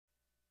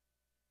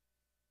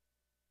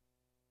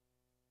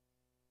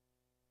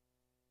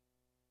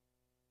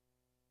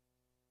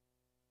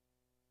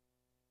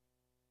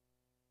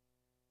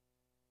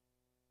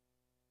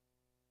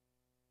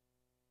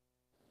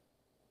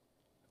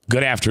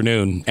Good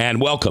afternoon,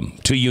 and welcome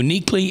to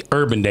Uniquely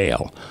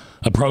Urbandale,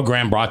 a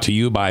program brought to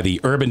you by the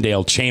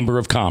Urbandale Chamber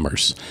of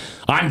Commerce.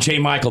 I'm J.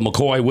 Michael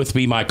McCoy. With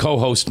me, my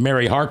co-host,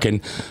 Mary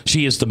Harkin.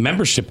 She is the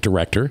membership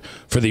director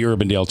for the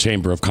Urbandale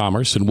Chamber of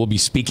Commerce, and we'll be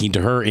speaking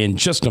to her in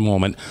just a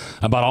moment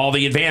about all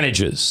the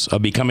advantages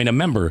of becoming a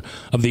member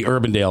of the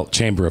Urbandale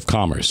Chamber of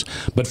Commerce.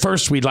 But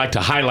first, we'd like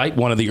to highlight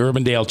one of the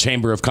Urbandale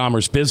Chamber of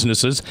Commerce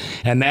businesses,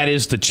 and that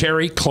is the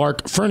Cherry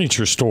Clark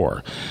Furniture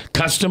Store.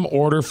 Custom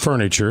order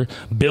furniture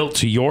built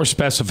to your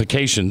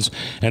specifications,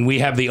 and we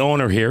have the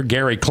owner here,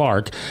 Gary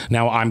Clark.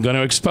 Now, I'm going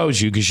to expose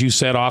you because you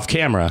said off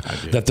camera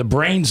that the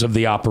brains of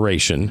the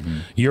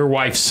operation, your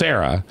wife,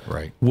 Sarah,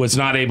 was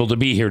not able to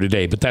be here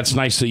today. But that's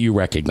nice that you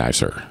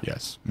recognize her.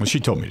 Yes. Well, she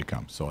told me to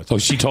come. So oh,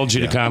 she told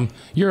you to come?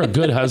 You're a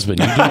good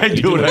husband. You I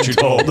do what you're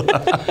told.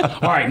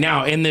 All right.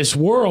 Now, in this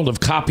world of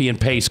copy and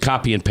paste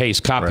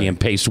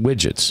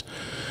widgets,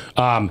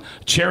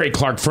 Cherry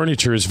Clark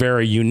Furniture is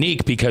very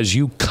unique because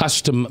you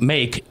custom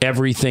make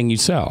everything you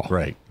sell.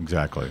 Right,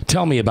 exactly.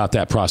 Tell me about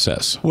that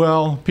process.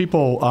 Well,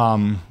 people,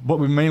 what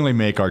we mainly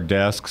make are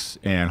desks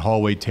and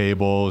hallway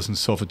tables and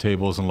sofa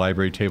tables and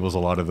library tables, a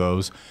lot of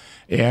those.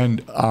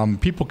 And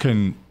people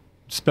can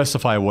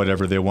specify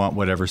whatever they want,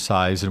 whatever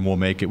size, and we'll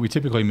make it. We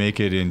typically make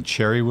it in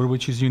cherry wood,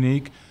 which is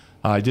unique.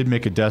 I did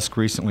make a desk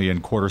recently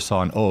in quarter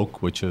sawn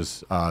oak, which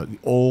is the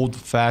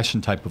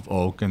old-fashioned type of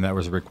oak, and that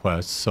was a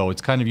request. So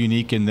it's kind of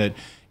unique in that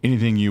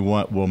anything you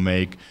want, we'll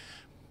make.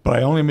 But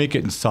I only make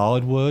it in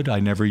solid wood.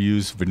 I never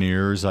use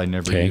veneers. I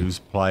never use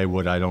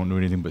plywood. I don't do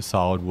anything but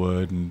solid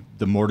wood. And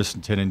the mortise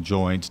and tenon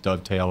joints,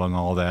 dovetailing,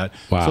 all that.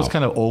 Wow. So it's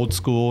kind of old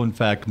school. In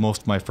fact,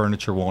 most of my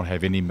furniture won't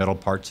have any metal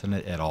parts in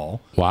it at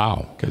all.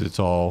 Wow. Because it's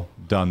all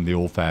done the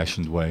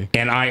old-fashioned way.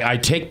 And I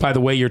take, by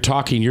the way you're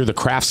talking, you're the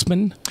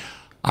craftsman?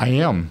 I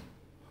am.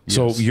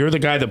 So Yes. you're the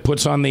guy that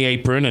puts on the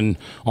apron and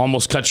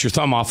almost cuts your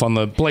thumb off on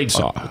the blade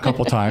saw. A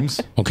couple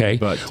times. Okay.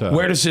 But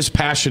where does this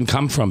passion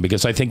come from?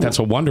 Because I think that's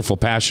a wonderful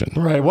passion.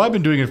 Right. Well, I've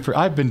been doing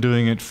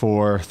it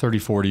for 30,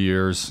 40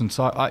 years. Since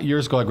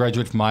years ago, I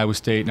graduated from Iowa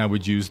State, and I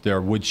would use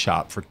their wood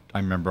shop I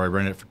remember I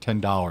rented it for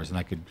 $10, and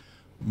I could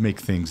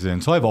make things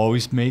in. So I've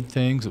always made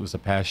things. It was a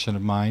passion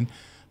of mine.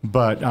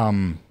 But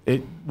in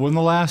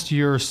the last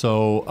year or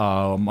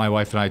so, my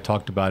wife and I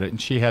talked about it,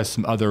 and she has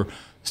some other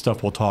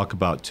stuff we'll talk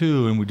about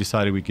too, and we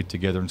decided we'd get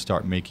together and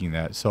start making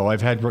that. So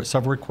I've had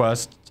several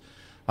requests.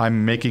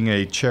 I'm making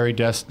a cherry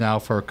desk now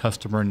for a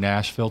customer in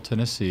Nashville,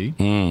 Tennessee.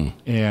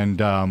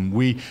 And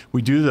we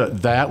do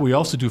that. We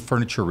also do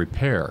furniture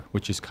repair,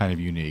 which is kind of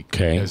unique.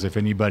 Okay. Because if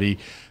anybody,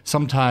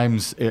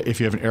 sometimes if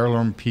you have an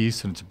heirloom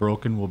piece and it's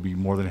broken, we'll be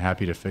more than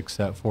happy to fix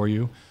that for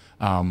you.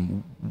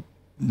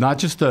 Not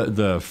just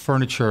the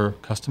furniture,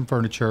 custom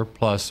furniture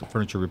plus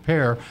furniture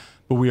repair,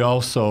 but we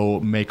also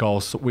make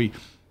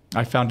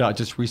I found out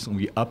just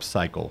recently we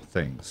upcycle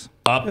things.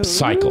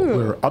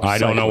 Upcycle. I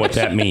don't know what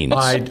that means.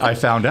 I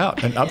found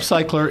out. An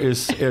upcycler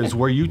is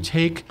where you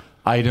take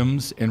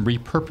items and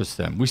repurpose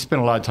them. We spend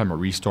a lot of time at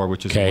Restore,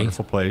 which is a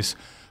wonderful place.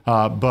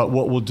 But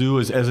what we'll do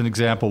is, as an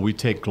example, we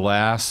take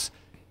glass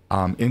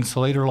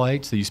insulator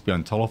lights that used to be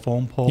on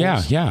telephone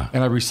poles. Yeah.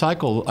 And I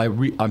upcycle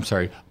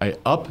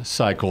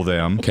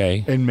them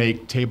and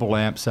make table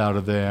lamps out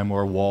of them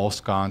or wall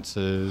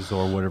sconces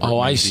or whatever. Oh,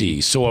 I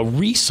see. So a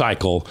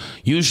recycle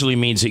usually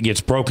means it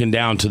gets broken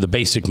down to the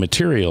basic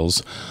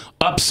materials.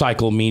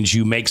 Upcycle means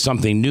you make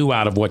something new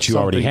out of what you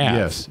already have.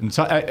 Yes. And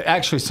so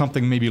actually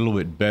something maybe a little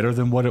bit better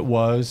than what it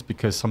was,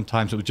 because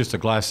sometimes it was just a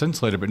glass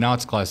insulator, but now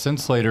it's glass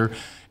insulator.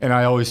 And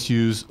I always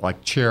use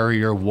like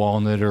cherry or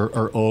walnut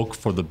or oak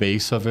for the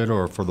base of it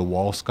or for the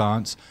wall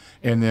sconce.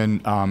 And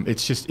then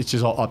it's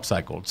just all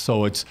upcycled.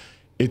 So it's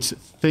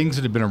things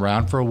that have been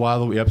around for a while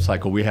that we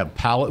upcycle. We have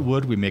pallet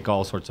wood. We make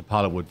all sorts of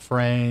pallet wood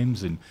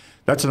frames, and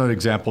that's another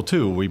example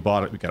too. We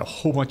got a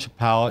whole bunch of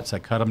pallets. I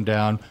cut them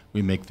down.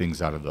 We make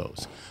things out of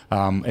those.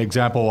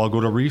 Example, I'll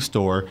go to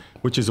Restore,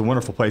 which is a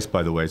wonderful place,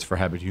 by the way. It's for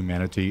Habit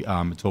Humanity.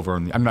 It's over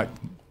on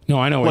No,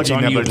 I know. It's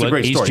on Euclid. It's a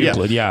great store.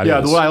 Euclid.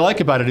 Yeah. What I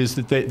like about it is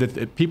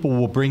that people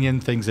will bring in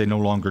things they no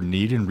longer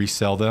need and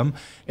resell them.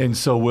 And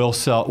so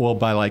we'll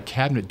buy like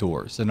cabinet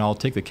doors, and I'll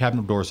take the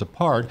cabinet doors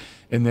apart,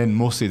 and then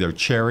mostly they're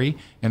cherry,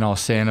 and I'll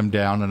sand them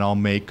down, and I'll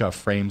make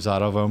frames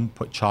out of them,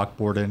 put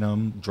chalkboard in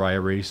them, dry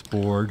erase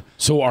board.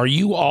 So are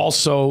you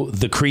also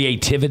the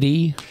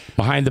creativity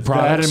behind the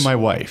products? That and my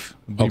wife.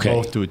 We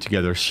both do it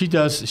together.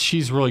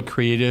 She's really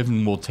creative,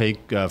 and will take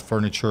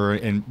furniture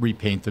and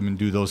repaint them and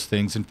do those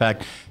things. In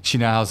fact, she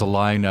now has a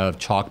line of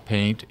chalk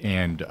paint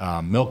and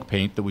milk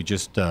paint that we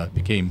just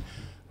became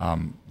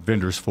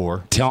vendors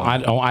for.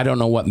 I don't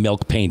know what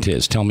milk paint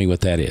is. Tell me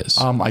what that is.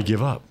 I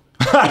give up.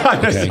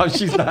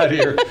 She's not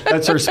here.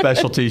 That's her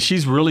specialty.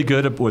 She's really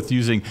good with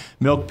using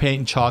milk paint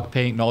and chalk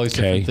paint and all these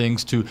different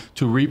things to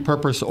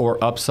repurpose or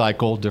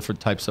upcycle different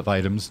types of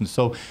items. And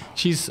so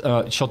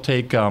she'll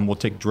take we'll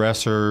take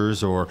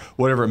dressers or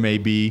whatever it may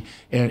be,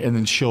 and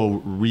then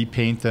she'll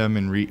repaint them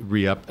and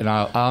re-up.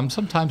 And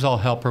sometimes I'll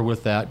help her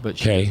with that, but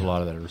she does a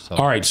lot of that herself.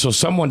 All right. So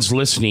someone's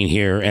listening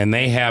here, and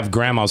they have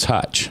Grandma's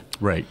Hutch.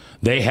 Right.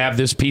 They have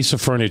this piece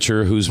of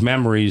furniture whose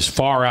memories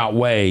far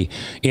outweigh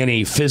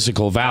any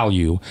physical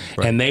value,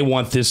 and they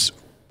want this,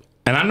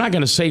 and I'm not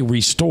going to say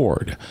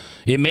restored.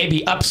 It may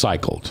be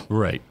upcycled.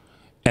 Right.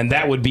 And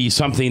that would be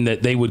something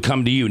that they would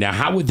come to you. Now,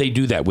 how would they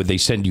do that? Would they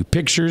send you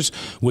pictures?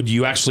 Would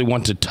you actually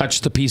want to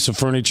touch the piece of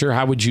furniture?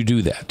 How would you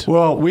do that?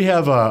 Well, we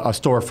have a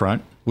storefront,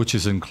 which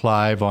is in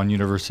Clive on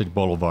University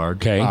Boulevard.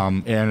 Okay.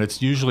 And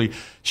it's usually,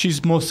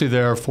 she's mostly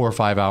there 4 or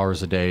 5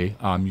 hours a day,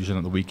 usually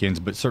on the weekends,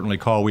 but certainly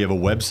call. We have a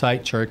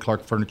website,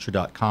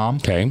 cherryclarkfurniture.com.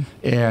 Okay.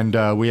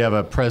 And we have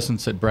a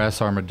presence at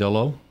Brass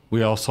Armadillo.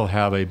 We also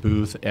have a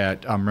booth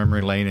at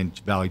Memory Lane and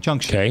Valley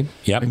Junction. Okay,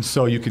 yep. And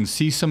so you can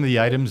see some of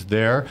the items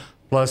there.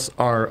 Plus,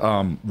 our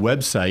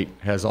website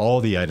has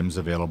all the items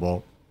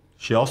available.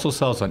 She also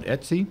sells on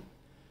Etsy.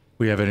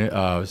 We have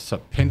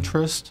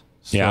Pinterest.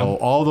 So Yeah.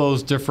 all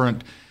those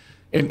different,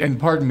 and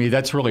pardon me,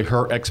 that's really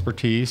her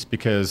expertise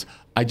because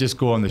I just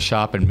go in the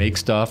shop and make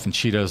stuff, and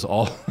she does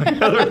all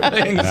the other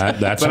things.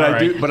 That's but all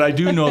right. But I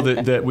do know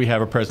that we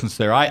have a presence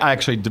there. I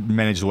actually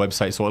manage the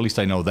website, so at least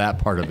I know that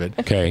part of it.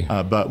 Okay.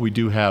 But we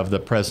do have the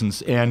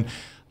presence. And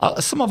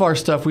some of our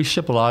stuff, we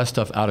ship a lot of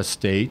stuff out of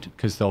state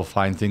because they'll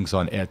find things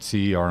on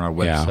Etsy or on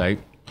our Yeah. website.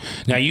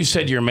 Now, you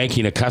said you're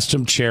making a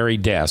custom cherry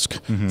desk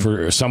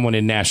for someone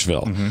in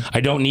Nashville.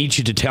 I don't need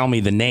you to tell me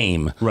the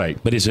name. Right.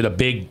 But is it a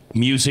big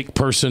music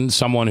person,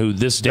 someone who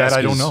this desk That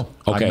I don't is- know.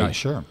 Okay. I'm not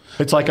sure.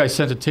 It's like I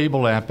sent a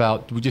table lamp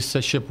out. We just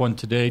shipped one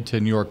today to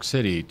New York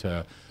City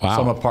to Wow.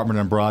 some apartment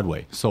on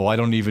Broadway. So I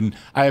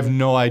have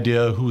no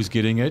idea who's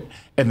getting it,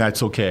 and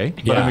that's okay.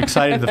 But Yeah. I'm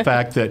excited the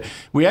fact that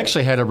we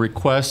actually had a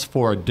request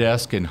for a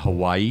desk in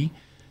Hawaii,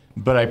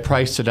 but I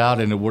priced it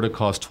out and it would have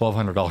cost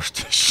 $1,200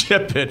 to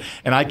ship it,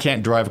 and I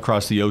can't drive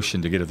across the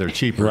ocean to get it there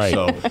cheaper. Right.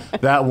 So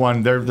that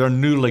one, they're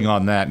noodling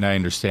on that, and I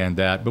understand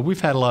that. But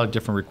we've had a lot of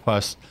different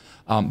requests.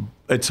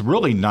 It's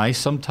really nice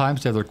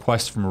sometimes to have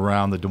requests from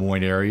around the Des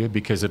Moines area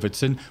because if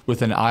it's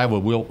within Iowa,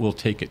 we'll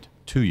take it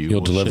to you.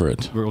 You'll deliver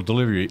it. We'll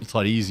deliver it. It's a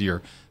lot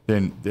easier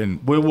than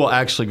we will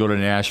actually go to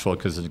Nashville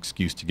because it's an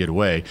excuse to get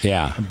away.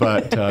 Yeah.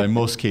 But in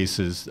most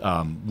cases,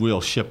 we'll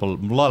ship a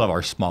lot of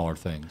our smaller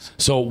things.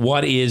 So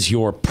what is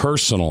your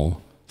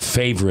personal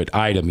favorite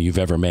item you've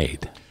ever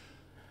made?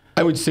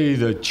 I would say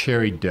the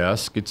cherry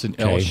desk. It's an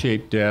Okay.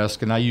 L-shaped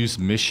desk, and I use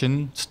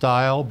Mission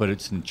style, but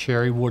it's in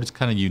cherry wood. It's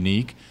kind of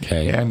unique.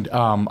 Okay. And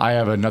I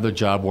have another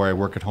job where I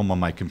work at home on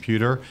my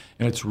computer,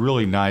 and it's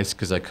really nice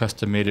because I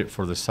custom made it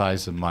for the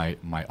size of my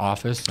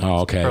office. And Oh,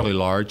 it's okay. fairly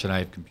large, and I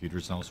have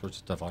computers and all sorts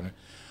of stuff on it.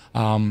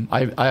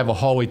 I have a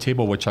hallway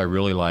table, which I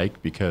really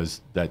like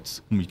because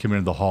that's when you come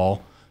into the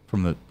hall.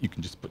 You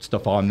can just put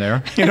stuff on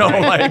there,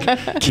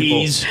 like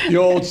Keys. the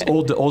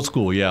old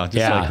school, yeah, just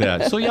Yeah. like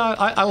that. So yeah,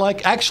 I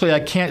like. Actually,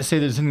 I can't say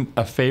there's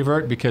a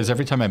favorite because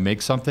every time I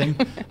make something,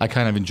 I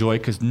kind of enjoy it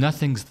because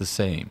nothing's the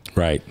same.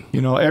 Right.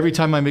 Every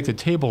time I make the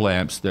table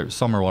lamps,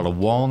 some are out of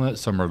walnut,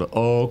 some are out of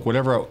oak,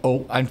 whatever.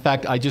 In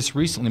fact, I just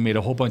recently made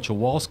a whole bunch of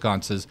wall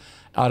sconces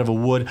out of a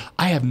wood.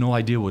 I have no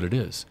idea what it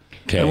is.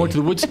 Okay. I went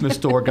to the woodsmith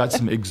store, got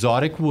some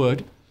exotic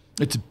wood.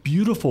 It's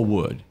beautiful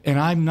wood, and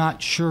I'm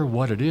not sure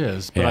what it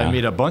is, but Yeah. I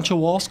made a bunch of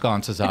wall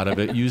sconces out of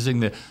it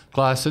using the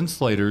glass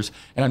insulators,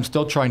 and I'm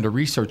still trying to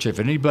research. If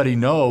anybody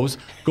knows,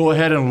 go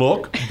ahead and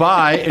look,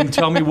 buy, and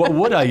tell me what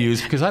wood I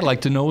use, because I'd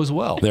like to know as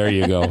well. There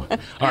you go.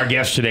 Our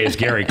guest today is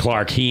Gary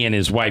Clark. He and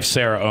his wife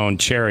Sarah own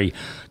Cherry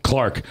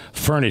Clark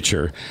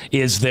Furniture.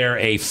 Is there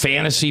a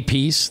fantasy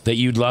piece that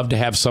you'd love to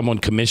have someone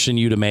commission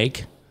you to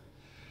make?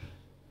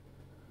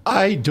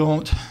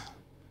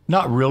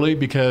 Not really,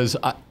 because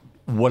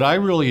what I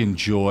really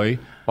enjoy,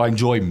 I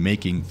enjoy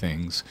making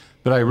things,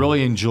 but I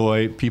really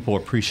enjoy people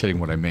appreciating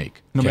what I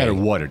make, no matter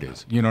what it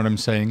is. You know what I'm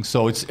saying?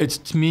 So it's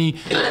to me,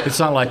 it's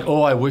not like,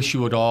 oh, I wish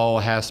you would all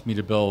ask me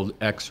to build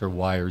X or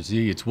Y or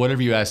Z. It's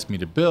whatever you ask me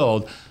to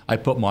build, I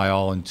put my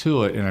all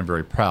into it, and I'm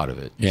very proud of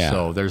it. Yeah.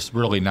 So there's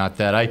really not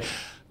that.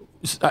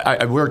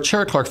 We're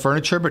Cherry Clark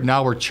Furniture, but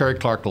now we're Cherry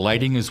Clark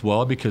Lighting as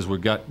well because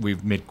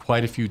we've made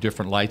quite a few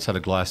different lights out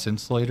of glass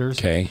insulators.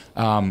 Okay.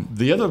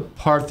 The other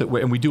part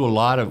we do a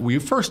lot of, we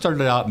first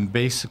started out in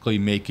basically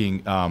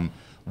making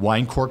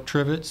wine cork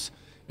trivets,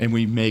 and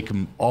we make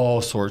them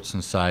all sorts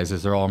and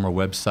sizes. They're all on our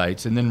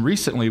websites. And then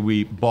recently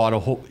we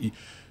bought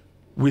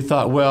we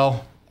thought,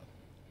 well,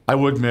 I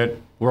will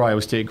admit, we're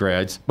Iowa State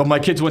grads, but my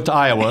kids went to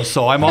Iowa,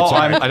 so I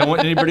don't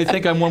want anybody to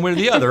think I'm one way or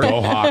the other.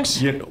 Go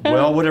Hawks.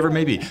 Well, whatever it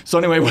may be. So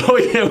anyway, what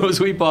we did was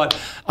we bought,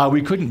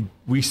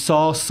 we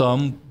saw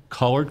some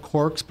colored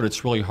corks, but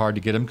it's really hard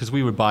to get them because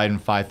we would buy it in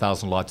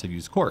 5,000 lots of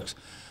used corks.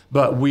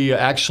 But we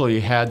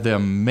actually had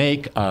them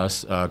make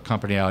us, a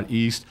company out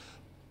east,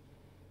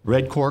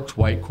 red corks,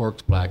 white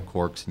corks, black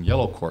corks, and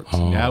yellow corks.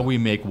 Now we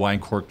make wine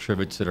cork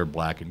trivets that are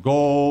black and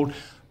gold,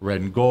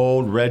 red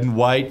and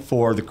white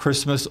for the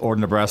Christmas or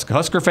Nebraska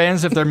Husker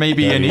fans, if there may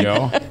be any. you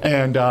go.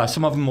 And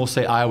some of them will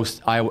say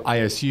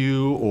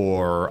ISU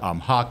or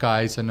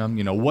Hawkeyes in them.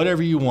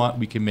 Whatever you want,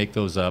 we can make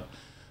those up.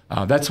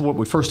 That's what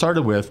we first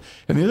started with.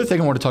 And the other thing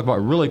I want to talk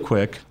about really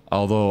quick,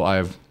 although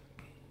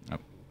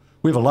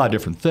we have a lot of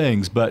different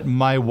things, but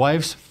my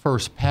wife's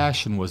first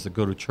passion was the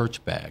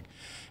go-to-church bag.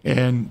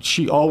 And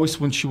she always,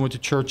 when she went to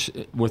church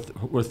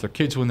with her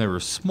kids when they were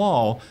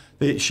small,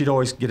 she'd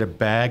always get a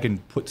bag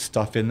and put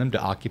stuff in them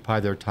to occupy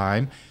their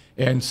time.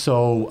 And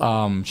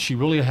so she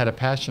really had a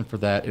passion for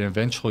that. And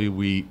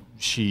eventually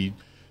she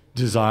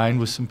designed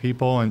with some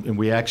people, and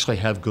we actually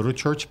have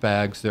go-to-church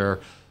bags. They're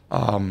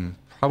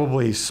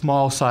probably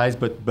small size,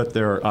 but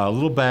they're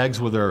little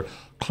bags where they're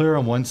clear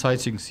on one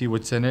side so you can see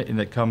what's in it, and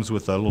it comes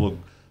with a little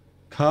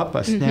cup,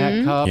 a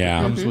snack cup. Yeah.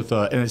 It comes with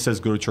and it says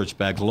Go to Church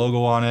Bag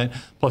logo on it,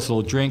 plus a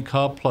little drink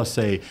cup, plus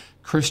a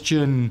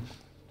Christian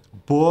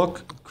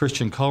book,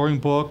 Christian coloring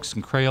books,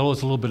 and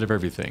Crayolas, a little bit of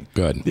everything.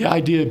 Good. The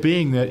idea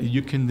being that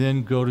you can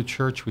then go to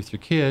church with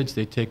your kids,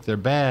 they take their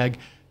bag,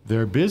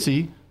 they're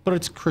busy, but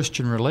it's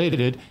Christian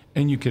related,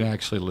 and you can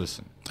actually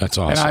listen. That's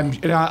awesome.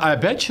 And I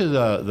bet you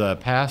the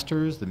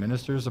pastors, the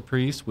ministers, the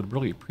priests would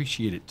really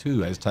appreciate it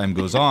too as time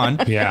goes on.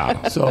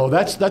 Yeah. So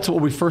that's what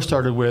we first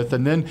started with,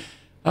 and then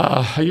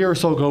a year or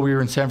so ago we were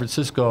in San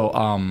Francisco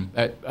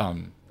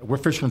we're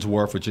Fisherman's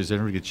Wharf, which is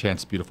everybody gets a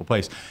chance, beautiful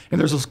place.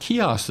 And there's those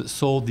kiosks that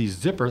sold these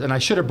zippers, and I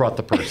should have brought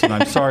the purse, and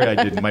I'm sorry I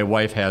didn't. My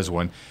wife has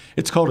one.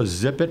 It's called a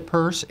Zip It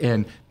purse,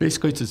 and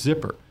basically it's a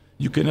zipper.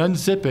 You can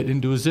unzip it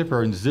into a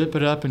zipper and zip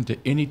it up into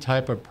any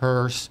type of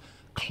purse,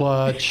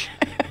 clutch,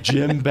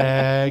 gym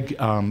bag.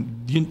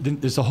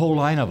 There's a whole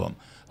line of them.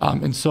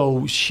 And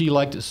so she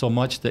liked it so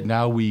much that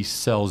now we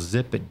sell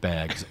Zip It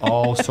bags,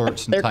 all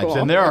sorts and types. Cool.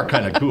 And they are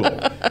kind of cool.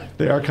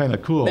 They are kind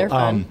of cool. They're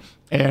fun.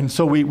 And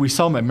so we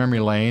sell them at Memory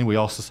Lane. We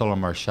also sell them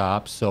in our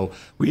shops. So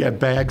we have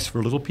bags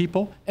for little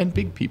people and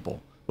big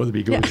people, whether it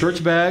be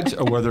go-to-church bags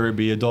or whether it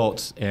be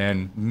adults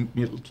and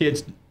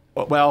kids.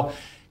 Well,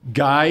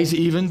 guys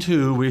even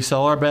too. We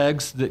sell our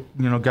bags that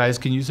guys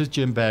can use as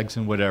gym bags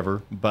and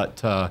whatever.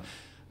 But I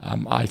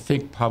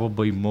think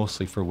probably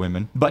mostly for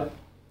women. But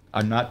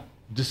I'm not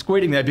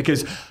dissuading that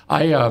because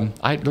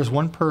there's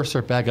one purse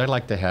or bag I'd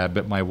like to have,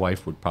 but my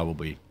wife would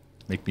probably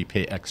make me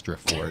pay extra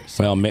for it.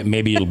 So. Well,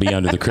 maybe it'll be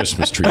under the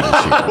Christmas tree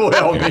this year.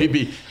 Well,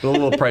 maybe a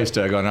little price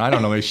tag on it. I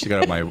don't know. Maybe she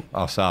got my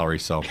salary.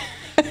 So,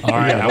 all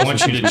right. I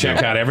want you to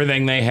check out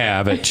everything they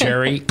have at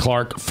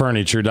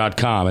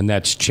CherryClarkFurniture.com, and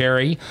that's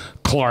Cherry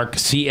Clark,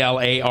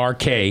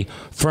 CLARK,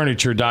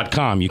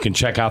 Furniture.com. You can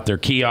check out their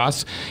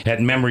kiosks at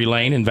Memory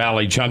Lane in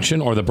Valley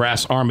Junction or the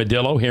Brass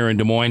Armadillo here in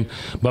Des Moines.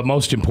 But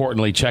most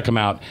importantly, check them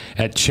out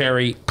at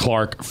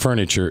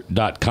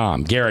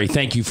CherryClarkFurniture.com. Gary,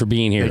 thank you for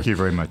being here. Thank you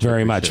very much.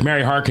 Very much.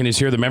 Mary Harkin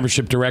is here, the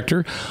membership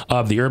director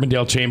of the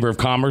Urbandale Chamber of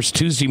Commerce.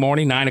 Tuesday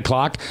morning, 9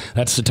 o'clock.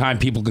 That's the time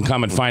people can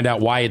come and find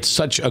out why it's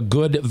such a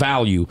good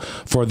value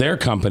for their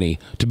company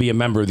to be a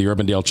member of the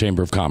Urbandale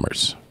Chamber of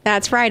Commerce.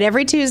 That's right.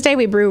 Every Tuesday,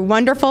 we brew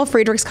wonderful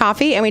Friedrich's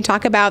coffee, and we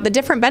talk about the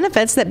different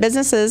benefits that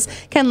businesses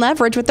can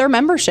leverage with their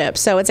membership.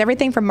 So it's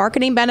everything from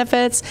marketing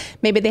benefits.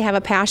 Maybe they have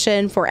a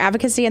passion for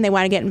advocacy and they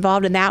want to get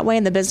involved in that way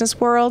in the business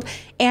world.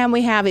 And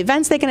we have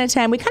events they can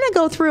attend. We kind of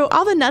go through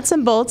all the nuts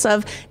and bolts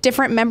of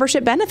different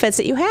membership benefits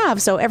that you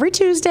have. So every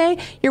Tuesday,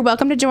 you're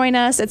welcome to join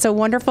us. It's a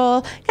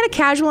wonderful kind of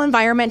casual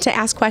environment to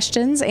ask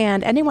questions,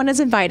 and anyone is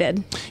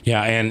invited.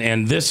 Yeah,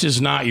 and this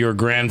is not your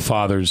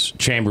grandfather's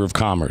Chamber of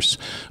Commerce.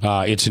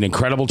 It's an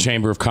incredible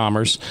Chamber of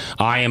Commerce.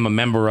 I am a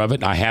member of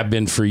it. I have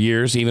been for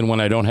years, even when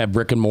I don't have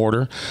brick and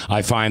mortar.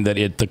 I find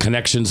that the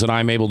connections that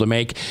I'm able to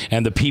make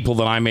and the people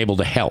that I'm able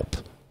to help,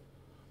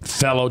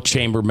 fellow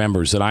chamber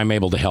members that I'm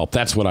able to help,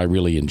 that's what I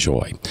really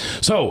enjoy.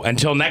 So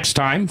until next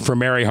time, for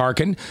Mary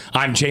Harkin,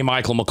 I'm J.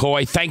 Michael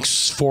McCoy.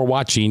 Thanks for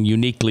watching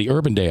Uniquely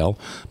Urbandale,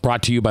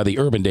 brought to you by the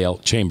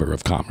Urbandale Chamber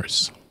of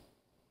Commerce.